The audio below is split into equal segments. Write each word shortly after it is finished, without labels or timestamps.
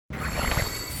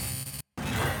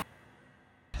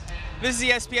This is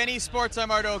ESPN Esports. I'm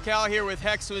Arda Ocal here with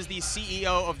Hex, who is the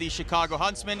CEO of the Chicago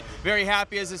Huntsmen. Very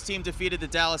happy as his team defeated the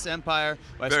Dallas Empire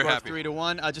by a score of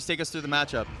 3-1. Just take us through the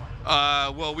matchup.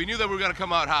 Well, we knew that we were going to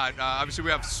come out hot. Obviously,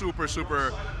 we have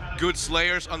super good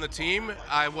slayers on the team.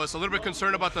 I was a little bit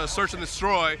concerned about the search and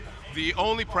destroy. The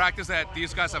only practice that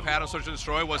these guys have had on Search and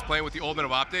Destroy was playing with the old men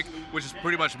of Optic, which is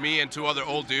pretty much me and two other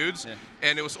old dudes,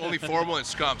 and it was only Formal and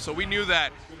Scump. So we knew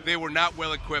that they were not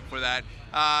well equipped for that.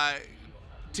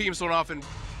 Teams don't often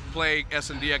play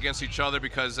S&D against each other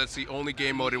because that's the only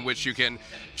game mode in which you can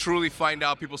truly find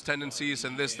out people's tendencies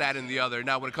and this, that, and the other.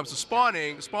 Now, when it comes to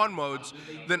spawn modes,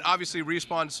 then obviously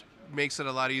respawns makes it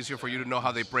a lot easier for you to know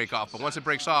how they break off. But once it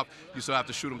breaks off, you still have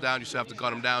to shoot them down, you still have to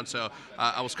gun them down. So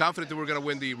I was confident that we were going to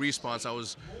win the respawns. I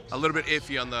was a little bit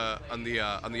iffy on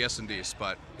the S&Ds,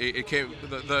 but it came.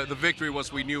 The victory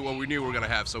was we knew what we knew we were going to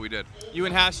have, so we did. You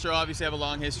and Hector obviously have a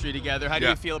long history together. How do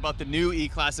you feel about the new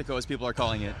E-Clasico, as people are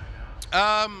calling it?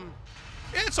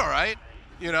 It's all right.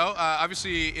 You know,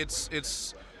 obviously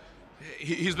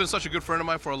he's been such a good friend of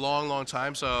mine for a long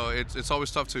time. So it's always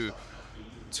tough to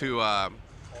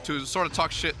sort of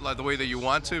talk shit like the way that you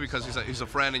want to, because he's a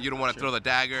friend and you don't want to throw the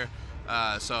dagger.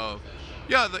 So,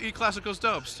 yeah, the E-Clasico's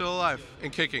dope, still alive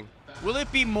and kicking. Will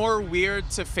it be more weird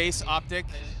to face Optic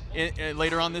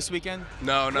later on this weekend?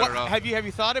 No, not at all. Have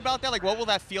you thought about that? Like, what will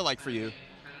that feel like for you?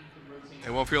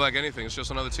 It won't feel like anything. It's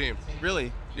just another team.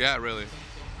 Really? Yeah, really.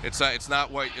 It's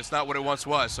not what it once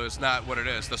was, so it's not what it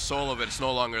is. The soul of it's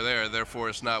no longer there, therefore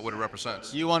it's not what it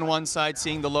represents. You on one side,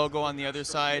 seeing the logo on the other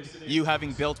side, you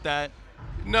having built that?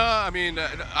 No, I mean,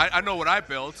 I know what I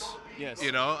built. Yes.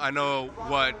 You know, I know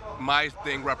what my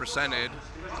thing represented.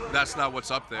 That's not what's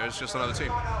up there. It's just another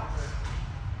team.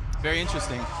 Very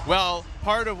interesting. Well,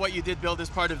 part of what you did build is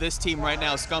part of this team right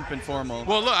now, Scump and Formal.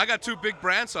 Well, look, I got two big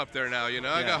brands up there now, you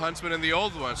know. I got Huntsman and the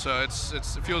old one, so it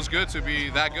feels good to be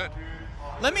that good.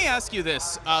 Let me ask you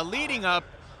this. Leading up,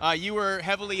 you were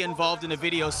heavily involved in a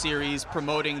video series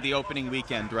promoting the opening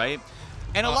weekend, right?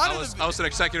 And I was an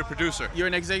executive producer. You're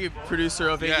an executive producer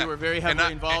of it. Yeah. You were very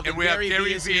heavily involved. And we have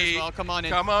Gary V. As well. Come on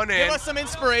in. Come on in. Give us some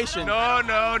inspiration. No. I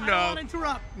don't want to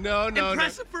interrupt. No.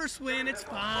 Impressive first win. It's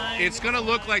fine. It's going to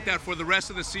look like that for the rest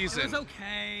of the season. It was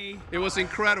okay. It was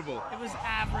incredible. It was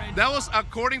average. That was,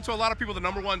 according to a lot of people, the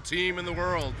 #1 team in the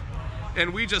world.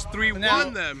 And we just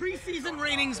 3-1 them. Preseason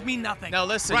ratings mean nothing. Now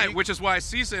listen. Right, which is why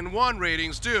season 1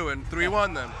 ratings do, and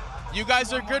 3-1 them. You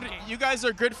guys are good. You guys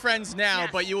are good friends now,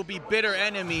 but you will be bitter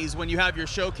enemies when you have your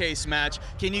showcase match.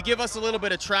 Can you give us a little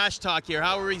bit of trash talk here?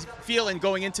 How are we feeling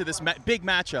going into this big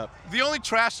matchup? The only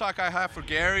trash talk I have for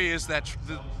Gary is that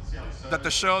the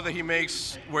show that he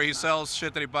makes, where he sells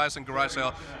shit that he buys in garage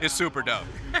sale, is super dope.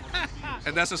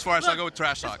 And that's as far as I go with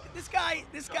trash talk. This guy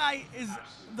is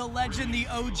the legend, the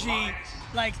OG.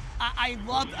 Like I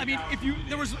mean,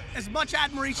 there was as much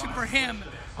admiration for him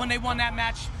when they won that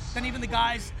match than even the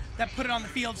guys that put it on the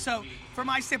field. So from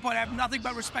my standpoint, I have nothing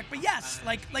but respect. But yes,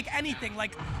 like anything,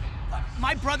 like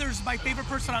my brother's my favorite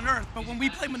person on earth, but when we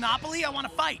play Monopoly, I want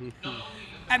to fight.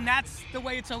 And that's the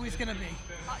way it's always going to be.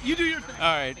 You do your thing.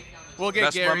 All right. We'll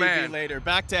get Gary V later.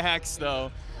 Back to Hex,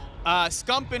 though.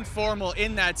 Scump and Formal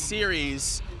in that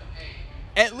series,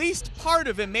 at least part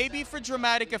of it, maybe for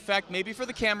dramatic effect, maybe for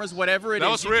the cameras, whatever it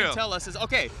is, you can tell us is,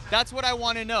 okay, that's what I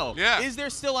want to know. Yeah. Is there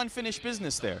still unfinished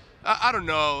business there? I don't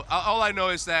know. All I know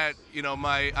is that, you know,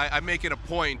 I make it a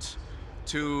point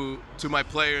to my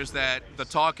players that the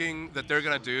talking that they're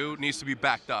going to do needs to be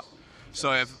backed up.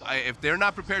 So if they're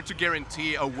not prepared to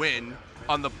guarantee a win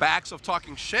on the backs of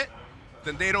talking shit,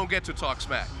 then they don't get to talk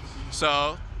smack.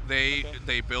 So they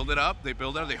build it up, they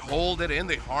hold it in,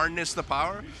 they harness the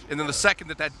power, and then the second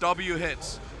that W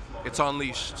hits, it's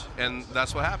unleashed, and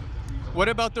that's what happened. What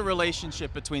about the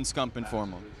relationship between Scump and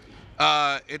Formal?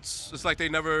 It's like they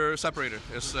never separated.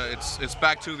 It's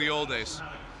back to the old days.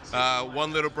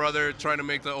 One little brother trying to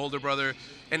make the older brother,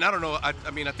 and I don't know.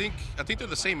 I mean, I think they're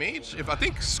the same age. I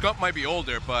think Scump might be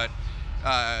older, but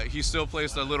he still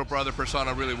plays the little brother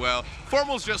persona really well.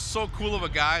 Formal's just so cool of a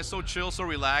guy, so chill, so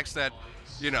relaxed that,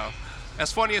 you know,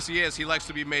 as funny as he is, he likes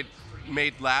to be made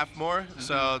laugh more.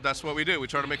 So that's what we do. We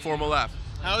try to make Formal laugh.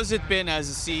 How has it been as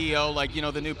a CEO, like, you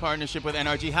know, the new partnership with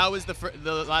NRG? How has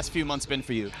the last few months been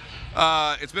for you?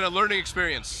 It's been a learning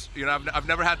experience. You know, I've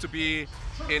never had to be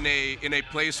in a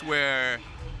place where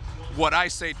what I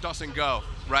say doesn't go,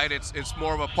 right? It's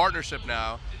more of a partnership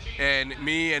now. And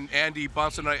me and Andy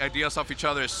bouncing ideas off each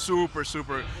other is super.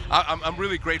 I'm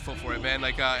really grateful for it, man.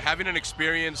 Like having an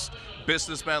experienced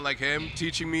businessman like him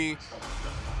teaching me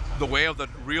the way of the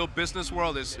real business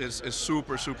world is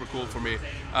super cool for me.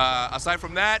 Aside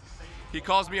from that, He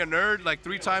calls me a nerd like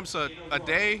 3 times a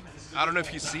day. I don't know if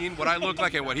he's seen what I look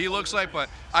like and what he looks like, but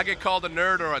I get called a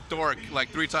nerd or a dork like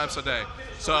 3 times a day.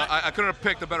 So I couldn't have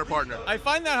picked a better partner. I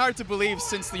find that hard to believe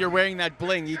since you're wearing that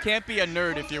bling. You can't be a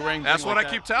nerd if you're wearing bling. That's what I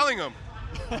keep telling him.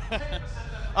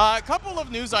 A couple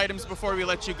of news items before we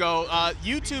let you go.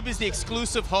 YouTube is the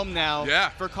exclusive home now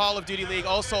for Call of Duty League,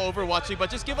 also Overwatch League, but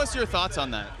just give us your thoughts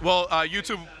on that. Well,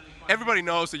 YouTube, everybody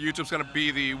knows that YouTube's going to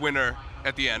be the winner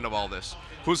at the end of all this.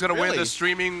 Who's going to win the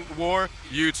streaming war?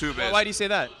 YouTube is. Why do you say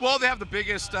that? Well, they have the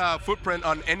biggest footprint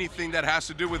on anything that has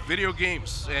to do with video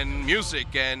games and music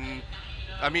and,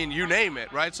 I mean, you name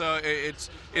it, right? So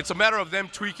it's a matter of them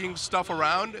tweaking stuff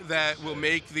around that will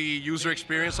make the user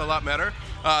experience a lot better.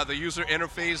 The user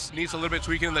interface needs a little bit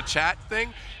tweaking in the chat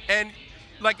thing. And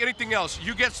like anything else,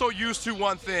 you get so used to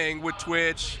one thing with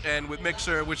Twitch and with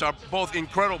Mixer, which are both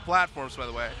incredible platforms, by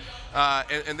the way,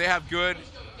 and they have good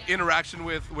interaction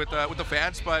with the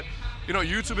fans, but you know,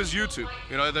 YouTube is YouTube.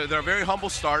 You know, they're a very humble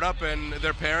startup, and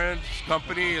their parent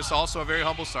company is also a very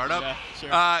humble startup. Yeah, sure.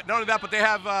 Not only that, but they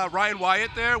have Ryan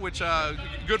Wyatt there, which a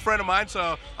good friend of mine.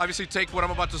 So obviously, take what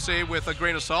I'm about to say with a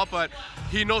grain of salt, but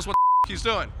he knows what he's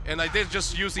doing, and I did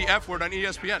just use the F word on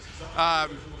ESPN.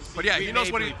 But yeah, he knows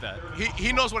what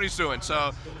he knows what he's doing.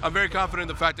 So I'm very confident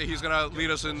in the fact that he's going to lead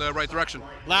us in the right direction.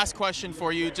 Last question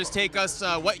for you. Just take us.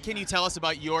 What can you tell us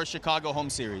about your Chicago home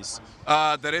series?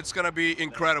 That it's going to be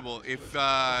incredible. If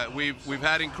we've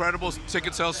had incredible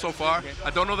ticket sales so far. I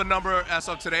don't know the number as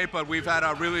of today, but we've had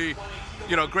a really,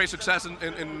 great success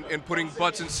in putting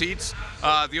butts in seats.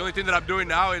 The only thing that I'm doing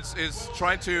now is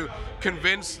trying to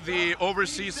convince the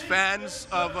overseas fans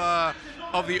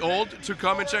of the old to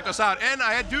come and check us out. And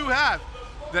I do have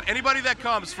that anybody that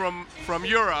comes from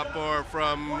Europe or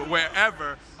from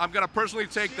wherever, I'm going to personally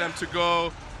take them to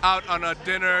go out on a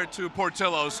dinner to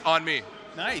Portillo's on me.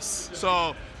 Nice.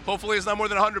 So hopefully it's not more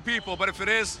than 100 people, but if it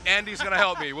is, Andy's going to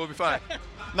help me. We'll be fine.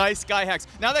 Nice guy, Hex.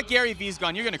 Now that Gary V's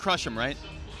gone, you're going to crush him, right?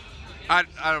 I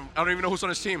don't even know who's on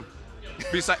his team.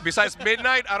 Besides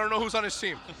Midnight, I don't know who's on his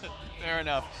team. Fair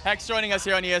enough. Hex joining us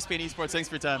here on ESPN Esports. Thanks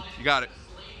for your time. You got it.